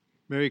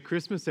Merry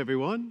Christmas,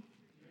 everyone,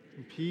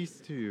 and peace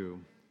to you.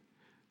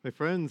 My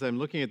friends, I'm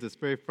looking at this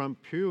very front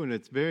pew and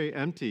it's very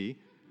empty.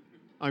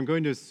 I'm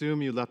going to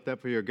assume you left that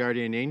for your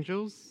guardian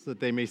angels so that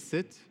they may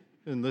sit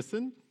and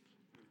listen.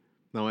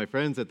 Now, my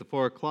friends, at the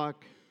 4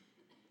 o'clock,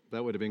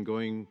 that would have been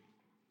going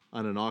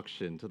on an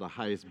auction to the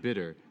highest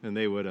bidder, and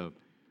they would have.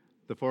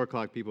 The 4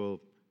 o'clock people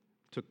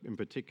took, in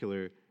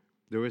particular,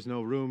 there was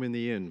no room in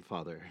the inn,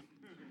 Father.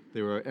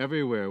 They were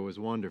everywhere. It was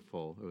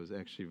wonderful. It was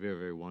actually very,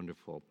 very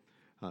wonderful.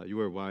 You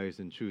were wise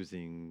in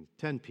choosing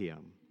 10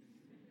 p.m.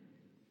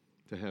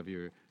 to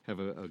have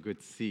a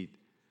good seat.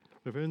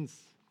 My friends,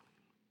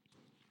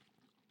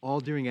 all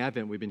during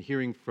Advent, we've been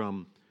hearing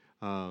from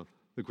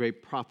the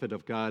great prophet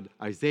of God,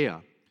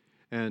 Isaiah.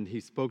 And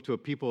he spoke to a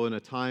people in a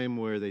time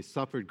where they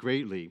suffered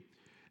greatly.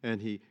 And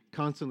he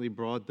constantly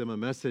brought them a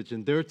message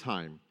in their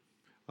time,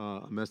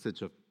 a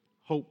message of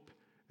hope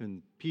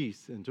and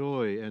peace and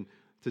joy. And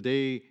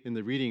today in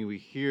the reading, we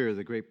hear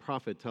the great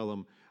prophet tell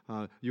them,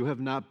 you have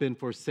not been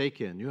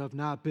forsaken. You have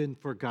not been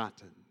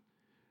forgotten.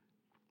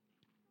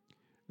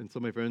 And so,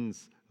 my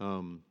friends,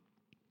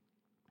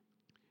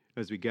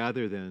 as we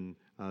gather then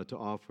to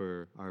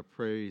offer our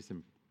praise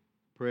and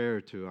prayer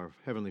to our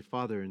Heavenly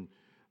Father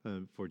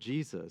and for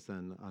Jesus,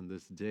 and on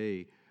this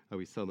day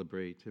we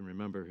celebrate and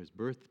remember His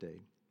birthday.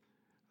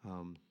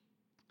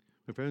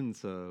 My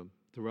friends,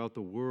 throughout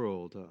the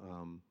world,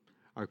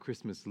 our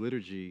Christmas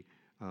liturgy,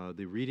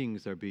 the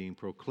readings are being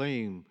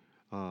proclaimed.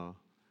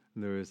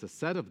 And there is a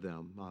set of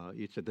them,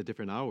 each at the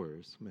different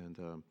hours.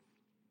 And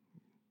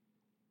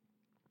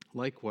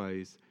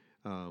likewise,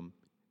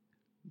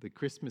 the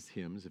Christmas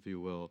hymns, if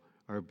you will,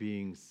 are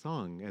being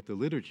sung at the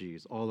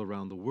liturgies all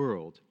around the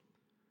world.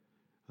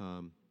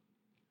 And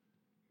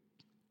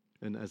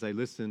as I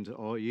listened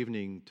all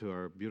evening to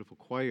our beautiful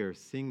choir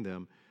sing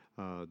them,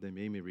 they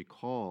made me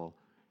recall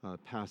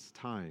past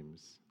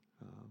times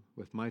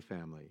with my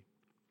family.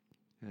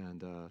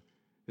 And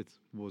it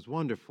was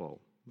wonderful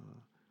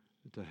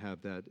to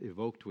have that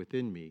evoked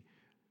within me.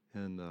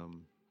 And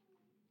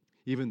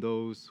even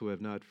those who have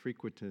not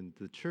frequented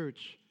the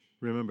church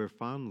remember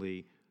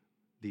fondly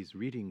these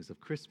readings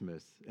of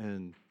Christmas,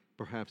 and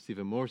perhaps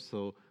even more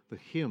so, the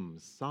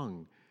hymns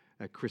sung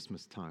at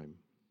Christmas time.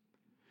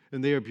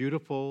 And they are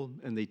beautiful,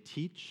 and they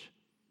teach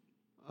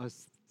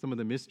us some of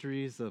the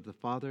mysteries of the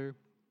Father,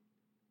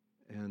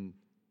 and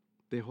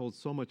they hold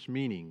so much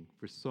meaning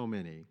for so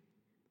many.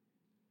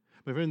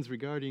 My friends,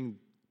 regarding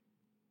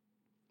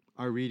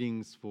our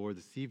readings for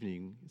this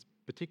evening,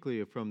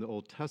 particularly from the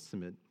Old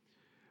Testament,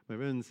 my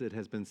friends, it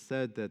has been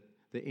said that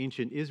the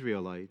ancient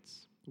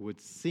Israelites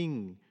would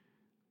sing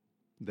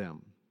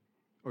them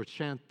or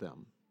chant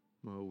them.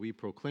 Well, we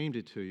proclaimed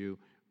it to you,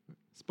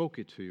 spoke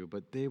it to you,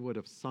 but they would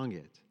have sung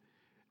it.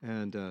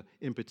 And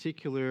in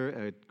particular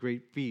at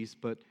great feasts,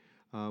 but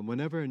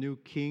whenever a new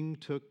king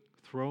took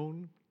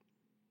throne,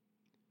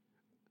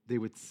 they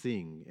would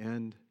sing.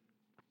 And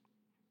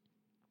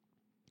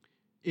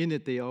in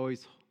it, they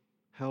always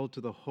held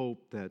to the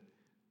hope that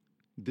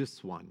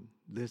this one,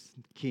 this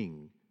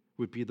king,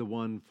 would be the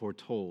one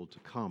foretold to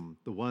come,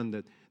 the one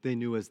that they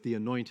knew as the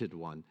anointed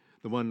one,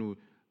 the one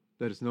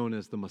that is known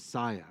as the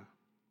Messiah.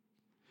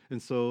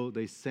 And so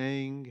they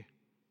sang,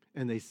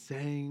 and they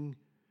sang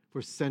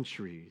for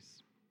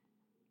centuries,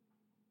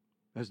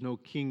 as no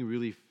king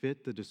really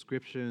fit the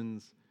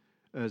descriptions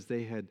as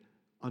they had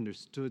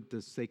understood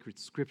the sacred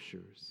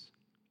scriptures.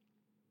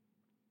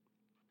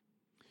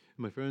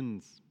 My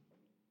friends,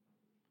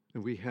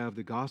 and we have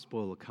the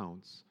gospel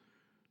accounts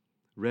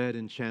read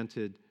and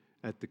chanted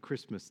at the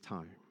Christmas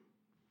time,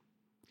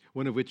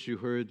 one of which you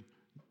heard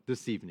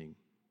this evening.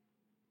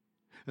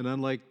 And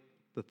unlike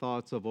the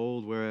thoughts of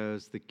old,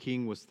 whereas the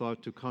king was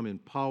thought to come in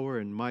power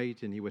and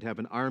might, and he would have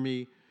an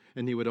army,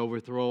 and he would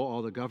overthrow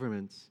all the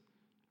governments,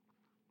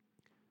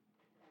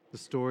 the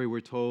story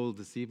we're told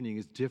this evening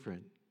is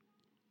different.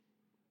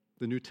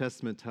 The New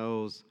Testament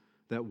tells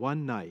that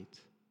one night,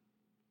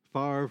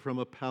 far from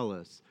a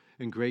palace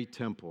and great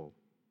temple,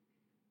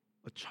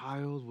 a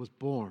child was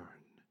born,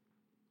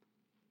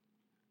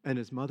 and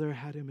his mother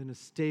had him in a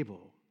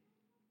stable,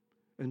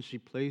 and she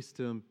placed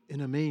him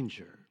in a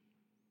manger,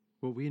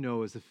 what we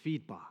know as a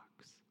feed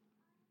box.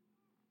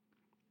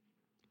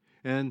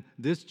 And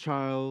this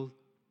child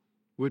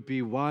would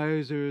be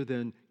wiser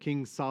than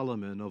King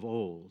Solomon of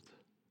old.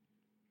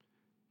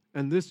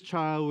 And this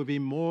child would be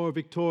more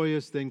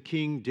victorious than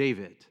King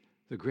David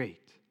the Great.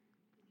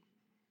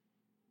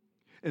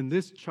 And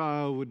this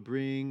child would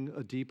bring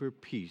a deeper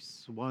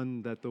peace,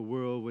 one that the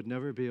world would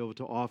never be able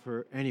to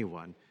offer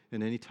anyone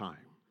in any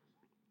time.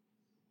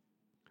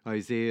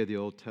 Isaiah, the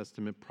Old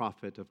Testament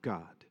prophet of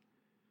God,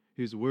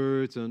 his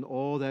words and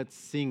all that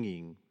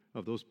singing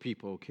of those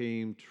people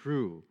came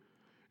true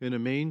in a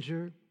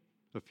manger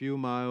a few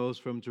miles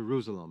from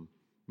Jerusalem,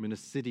 in a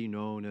city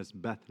known as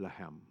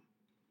Bethlehem.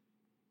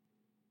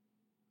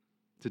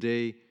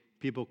 Today,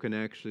 people can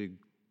actually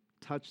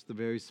touch the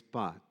very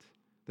spot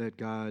that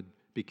God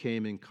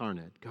became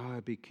incarnate.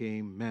 God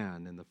became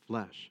man in the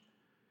flesh,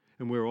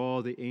 and where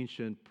all the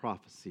ancient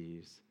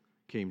prophecies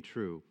came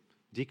true.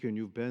 Deacon,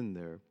 you've been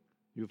there.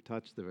 You've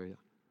touched the very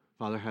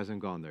Father hasn't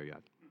gone there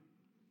yet.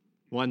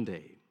 One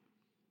day.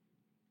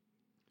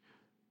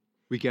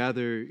 We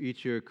gather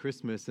each year at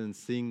Christmas and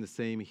sing the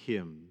same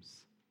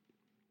hymns.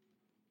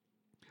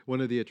 One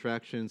of the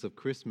attractions of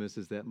Christmas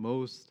is that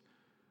most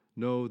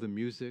know the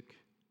music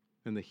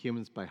and the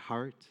hymns by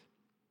heart,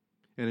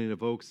 and it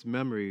evokes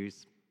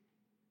memories,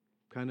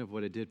 kind of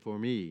what it did for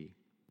me,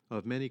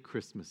 of many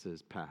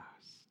Christmases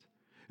past,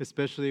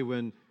 especially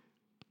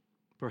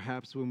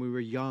perhaps when we were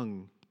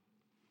young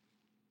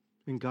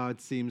and God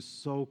seemed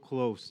so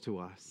close to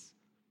us.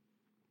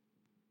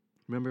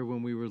 Remember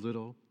when we were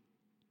little?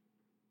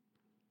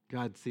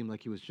 God seemed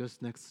like he was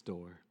just next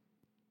door.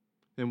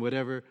 And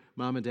whatever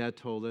mom and dad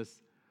told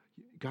us,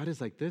 God is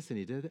like this and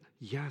he did it.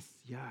 Yes,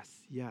 yes,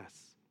 yes.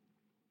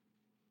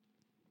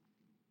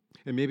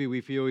 And maybe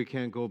we feel we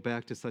can't go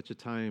back to such a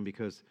time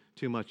because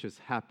too much has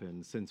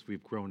happened since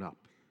we've grown up.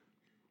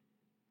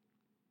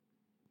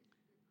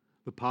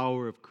 The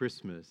power of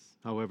Christmas,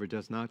 however,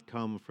 does not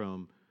come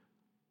from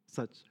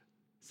such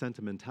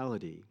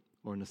sentimentality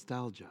or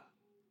nostalgia,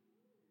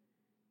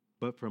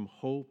 but from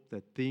hope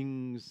that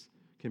things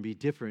can be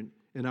different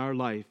in our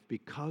life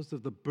because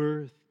of the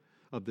birth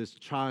of this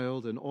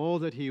child and all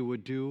that he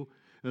would do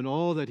and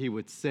all that he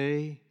would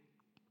say.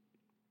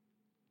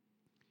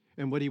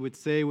 And what he would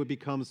say would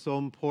become so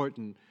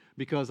important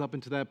because up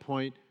until that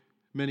point,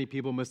 many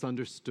people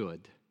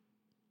misunderstood.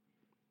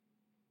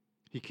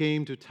 He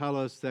came to tell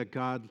us that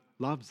God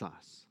loves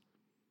us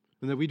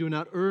and that we do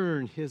not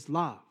earn his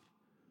love,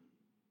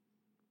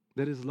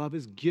 that his love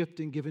is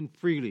gift and given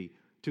freely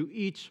to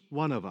each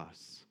one of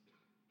us.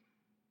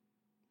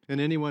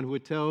 And anyone who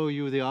would tell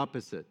you the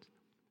opposite,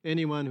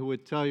 anyone who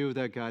would tell you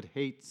that God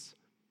hates,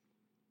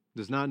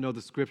 does not know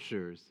the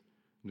Scriptures,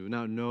 do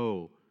not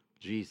know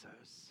Jesus.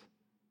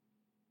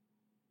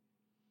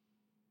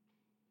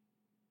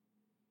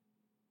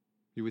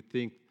 You would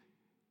think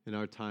in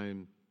our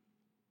time,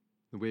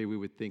 the way we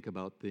would think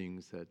about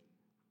things, that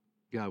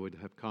God would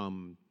have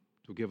come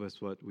to give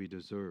us what we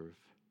deserve.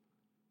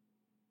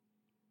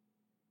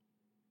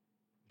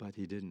 But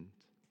he didn't.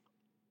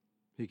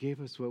 He gave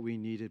us what we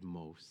needed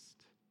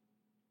most.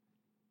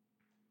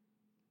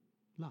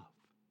 Love.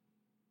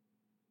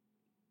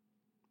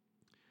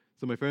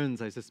 So my friends,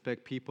 I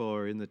suspect people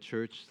are in the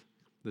church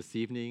this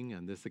evening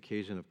and this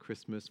occasion of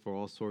Christmas for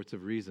all sorts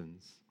of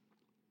reasons.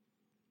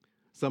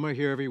 Some are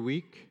here every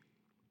week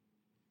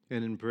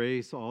and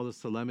embrace all the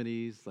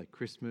solemnities like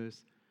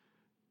Christmas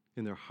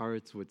in their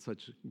hearts with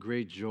such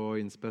great joy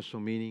and special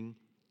meaning.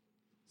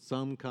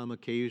 Some come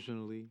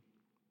occasionally.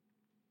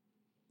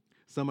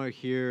 Some are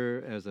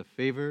here as a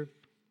favor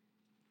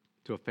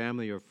to a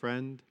family or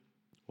friend,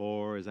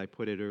 or as I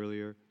put it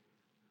earlier,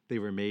 they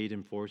were made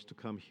and forced to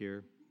come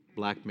here,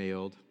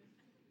 blackmailed,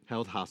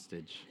 held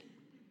hostage.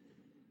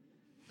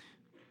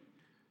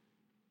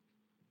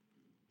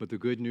 But the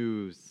good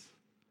news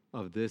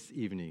of this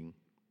evening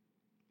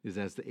is,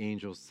 as the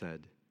angel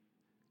said,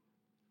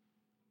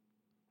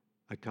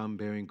 I come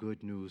bearing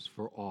good news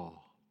for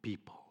all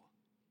people,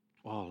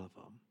 all of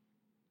them.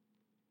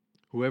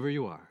 Whoever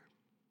you are,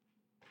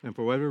 and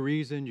for whatever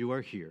reason you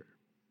are here,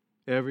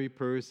 every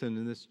person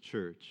in this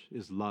church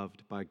is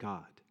loved by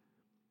God.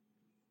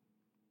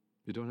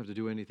 You don't have to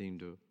do anything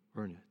to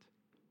earn it.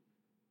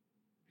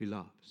 He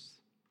loves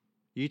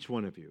each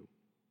one of you.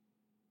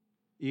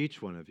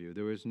 Each one of you.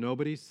 There is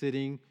nobody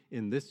sitting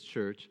in this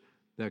church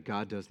that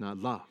God does not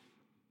love.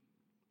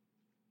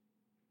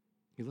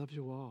 He loves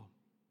you all.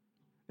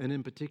 And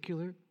in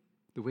particular,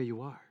 the way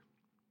you are.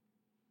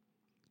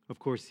 Of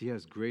course, he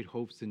has great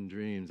hopes and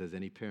dreams, as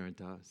any parent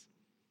does.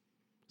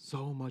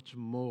 So much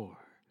more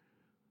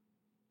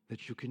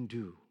that you can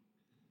do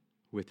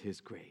with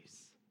his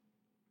grace,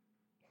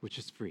 which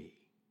is free.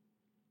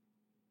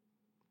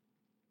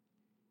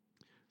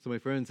 So my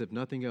friends, if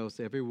nothing else,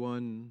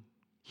 everyone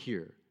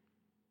here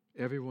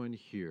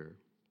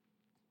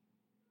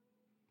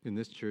in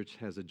this church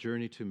has a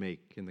journey to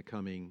make in the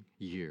coming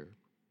year,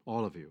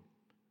 all of you.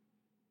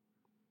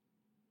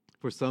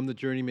 For some, the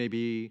journey may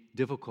be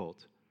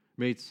difficult,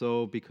 made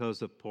so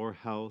because of poor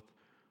health.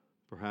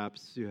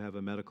 Perhaps you have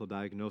a medical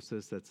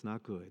diagnosis that's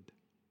not good.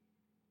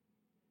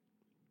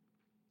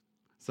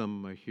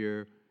 Some are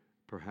here,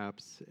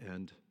 perhaps,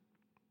 and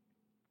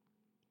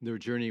their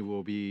journey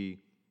will be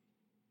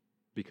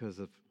because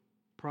of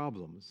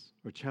problems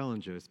or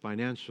challenges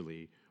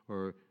financially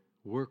or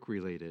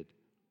work-related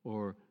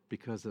or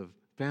because of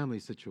family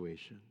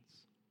situations.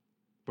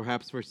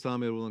 Perhaps for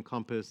some it will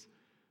encompass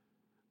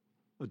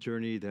a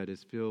journey that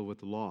is filled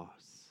with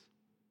loss,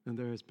 and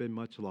there has been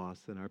much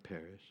loss in our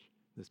parish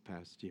this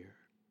past year.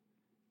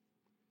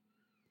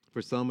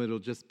 For some, it'll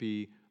just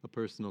be a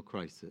personal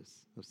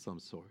crisis of some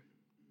sort.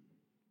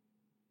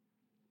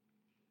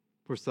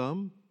 For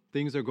some,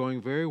 things are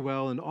going very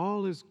well and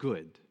all is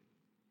good.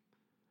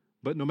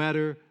 But no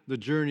matter the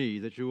journey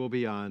that you will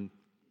be on,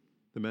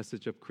 the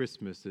message of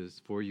Christmas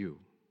is for you,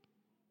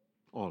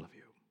 all of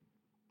you.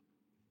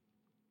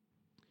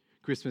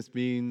 Christmas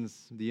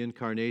means the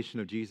incarnation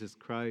of Jesus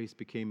Christ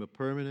became a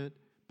permanent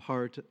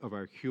part of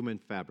our human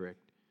fabric,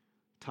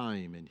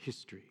 time and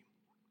history.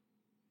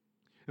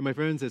 And my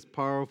friends, as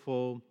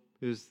powerful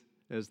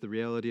as the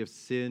reality of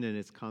sin and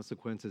its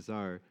consequences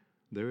are,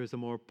 there is a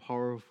more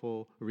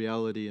powerful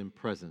reality and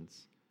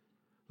presence.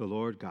 The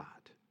Lord God,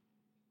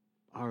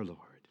 our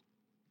Lord,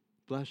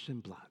 flesh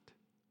and blood.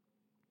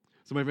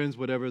 So my friends,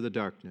 whatever the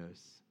darkness,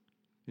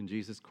 in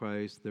Jesus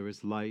Christ there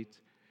is light.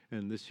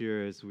 And this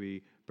year, as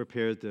we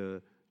prepared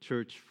the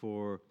church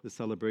for the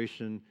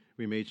celebration,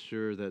 we made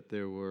sure that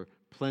there were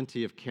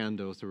plenty of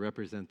candles to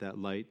represent that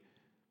light.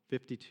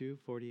 52,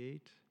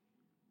 48?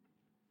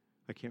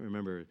 I can't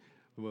remember.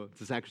 Well,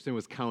 the sacristan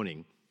was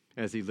counting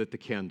as he lit the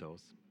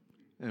candles.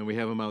 And we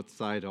have them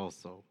outside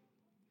also.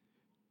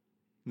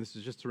 And this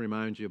is just to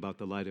remind you about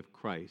the light of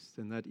Christ,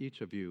 and that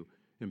each of you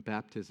in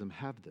baptism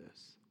have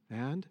this.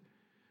 And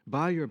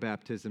by your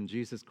baptism,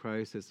 Jesus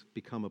Christ has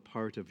become a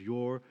part of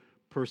your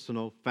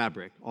personal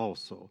fabric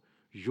also,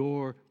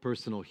 your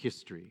personal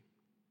history.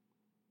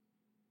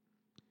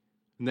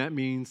 And that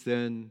means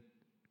then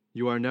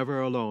you are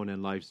never alone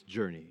in life's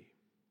journey.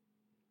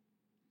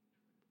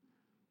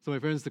 So my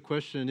friends, the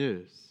question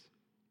is,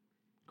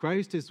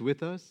 Christ is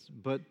with us,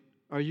 but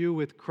are you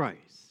with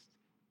Christ?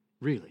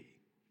 Really?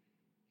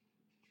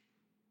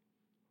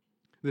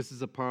 This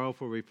is a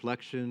powerful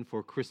reflection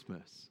for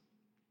Christmas.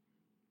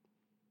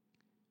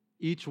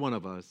 Each one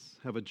of us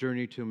have a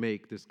journey to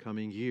make this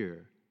coming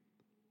year.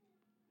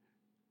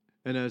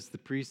 And as the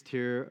priest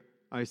here,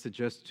 I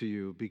suggest to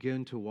you,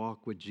 begin to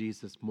walk with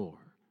Jesus more.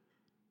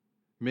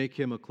 Make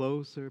him a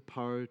closer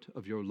part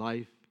of your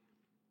life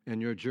and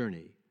your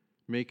journey.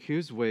 Make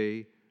his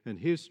way and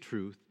his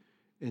truth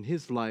and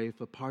his life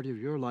a part of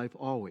your life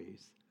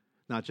always.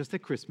 Not just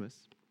at Christmas,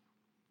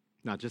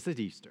 not just at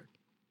Easter,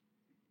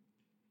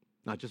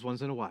 not just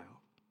once in a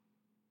while,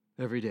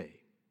 every day.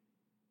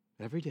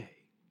 Every day.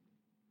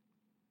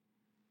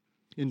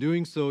 In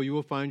doing so, you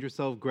will find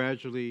yourself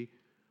gradually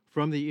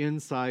from the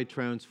inside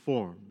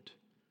transformed.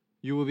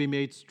 You will be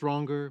made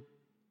stronger,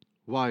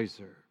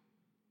 wiser,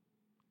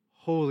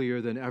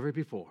 holier than ever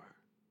before.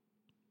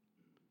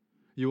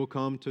 You will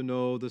come to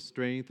know the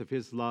strength of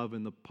his love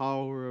and the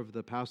power of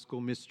the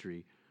Paschal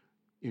mystery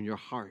in your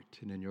heart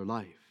and in your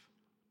life.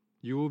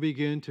 You will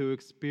begin to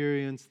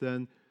experience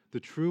then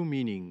the true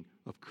meaning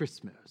of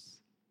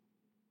Christmas.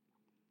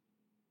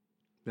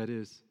 That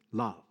is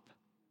love,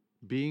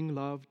 being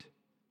loved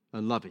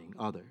and loving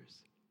others.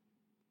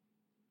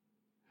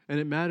 And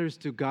it matters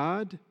to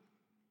God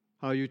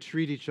how you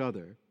treat each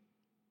other.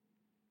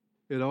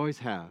 It always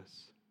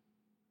has.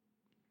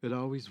 It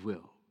always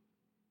will.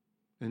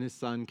 And his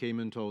Son came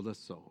and told us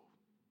so.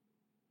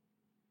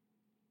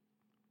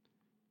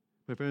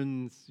 My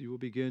friends, you will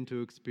begin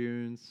to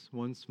experience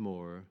once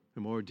more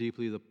and more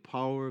deeply the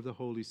power of the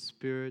Holy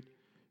Spirit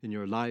in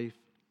your life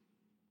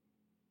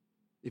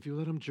if you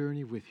let him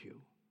journey with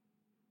you.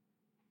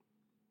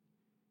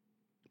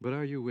 But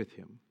are you with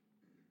him?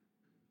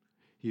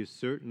 He is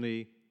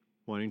certainly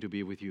wanting to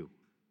be with you.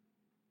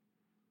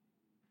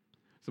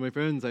 So my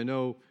friends, I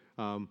know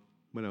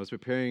when I was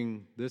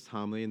preparing this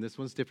homily, and this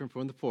one's different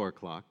from the 4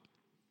 o'clock.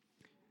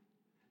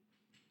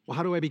 Well,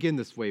 how do I begin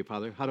this way,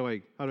 Father? How do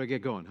I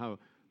get going?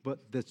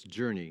 But this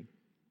journey,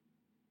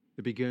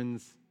 it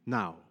begins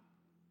now,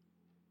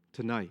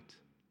 tonight.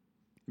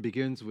 It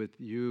begins with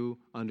you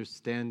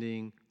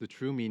understanding the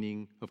true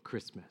meaning of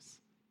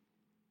Christmas,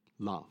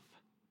 love.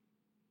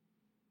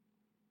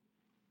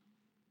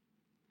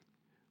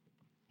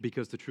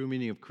 Because the true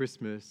meaning of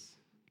Christmas,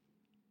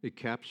 it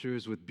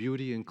captures with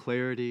beauty and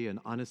clarity and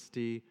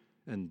honesty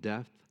and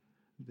depth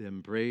the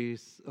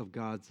embrace of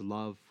God's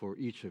love for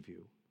each of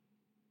you.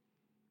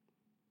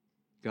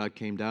 God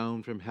came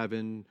down from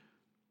heaven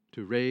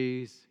to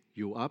raise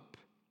you up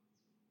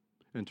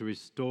and to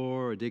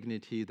restore a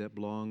dignity that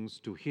belongs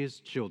to his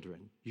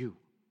children, you.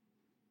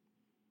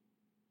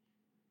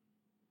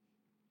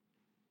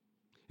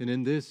 And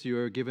in this you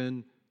are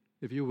given,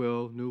 if you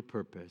will, new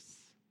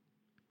purpose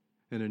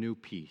and a new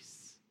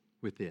peace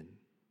within.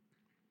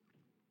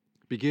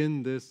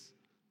 Begin this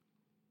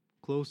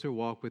closer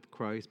walk with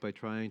Christ by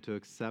trying to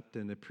accept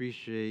and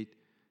appreciate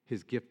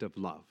his gift of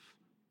love.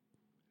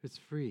 It's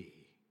free.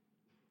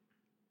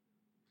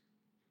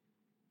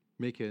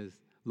 Make his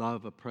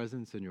love a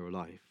presence in your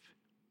life.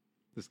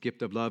 This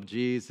gift of love,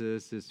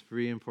 Jesus, is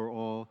free and for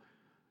all.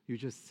 You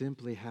just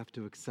simply have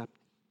to accept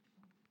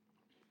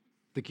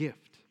the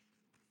gift,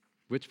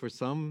 which for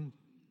some,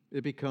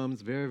 it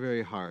becomes very,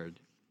 very hard.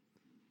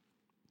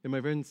 And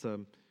my friends,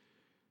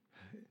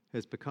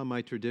 has become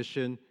my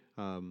tradition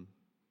on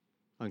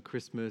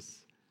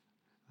Christmas,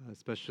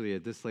 especially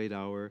at this late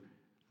hour.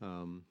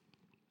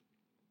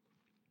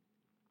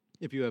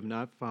 If you have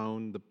not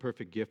found the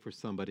perfect gift for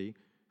somebody,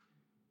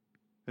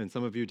 and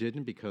some of you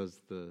didn't because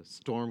the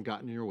storm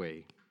got in your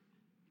way.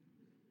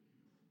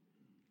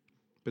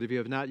 But if you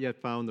have not yet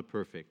found the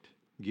perfect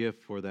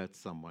gift for that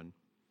someone,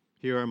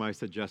 here are my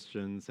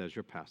suggestions as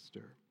your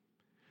pastor.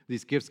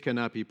 These gifts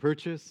cannot be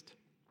purchased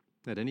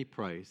at any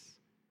price.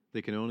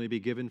 They can only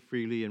be given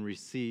freely and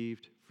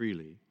received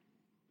freely.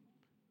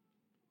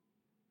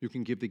 You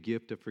can give the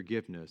gift of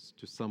forgiveness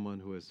to someone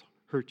who has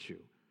hurt you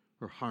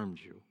or harmed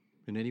you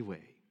in any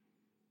way.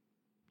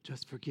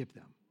 Just forgive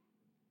them.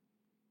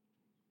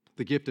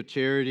 The gift of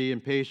charity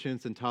and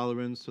patience and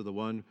tolerance to the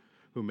one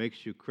who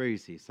makes you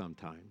crazy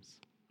sometimes.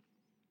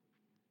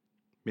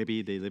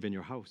 Maybe they live in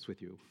your house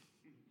with you.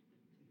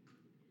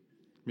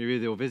 Maybe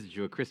they'll visit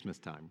you at Christmas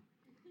time.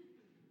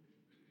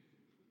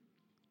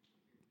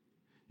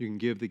 You can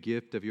give the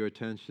gift of your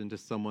attention to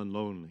someone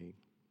lonely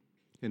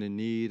and in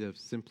need of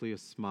simply a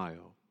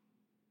smile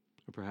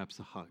or perhaps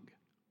a hug.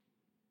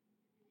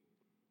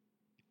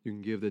 You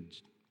can give the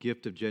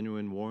gift of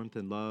genuine warmth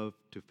and love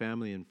to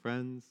family and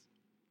friends,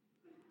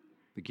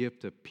 the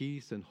gift of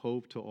peace and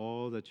hope to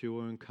all that you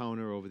will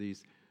encounter over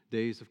these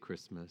days of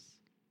Christmas.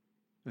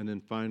 And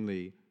then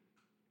finally,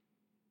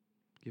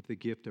 give the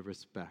gift of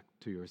respect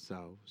to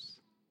yourselves,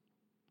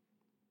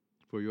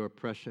 for you are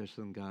precious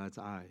in God's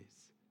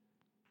eyes.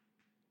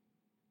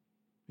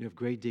 You have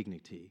great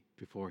dignity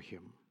before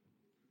Him.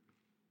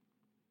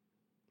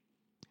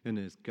 And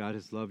as God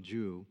has loved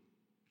you,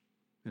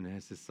 and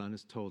as His Son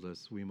has told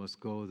us, we must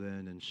go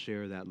then and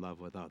share that love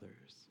with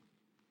others.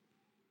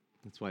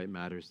 That's why it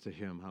matters to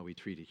Him how we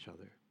treat each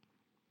other.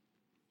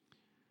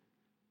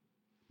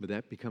 But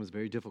that becomes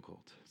very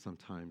difficult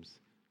sometimes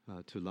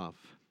to love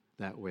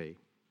that way.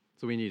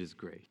 So we need His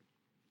grace.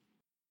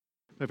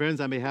 My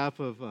friends, on behalf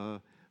of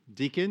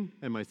Deacon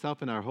and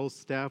myself and our whole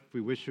staff,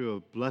 we wish you a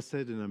blessed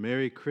and a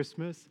Merry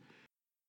Christmas.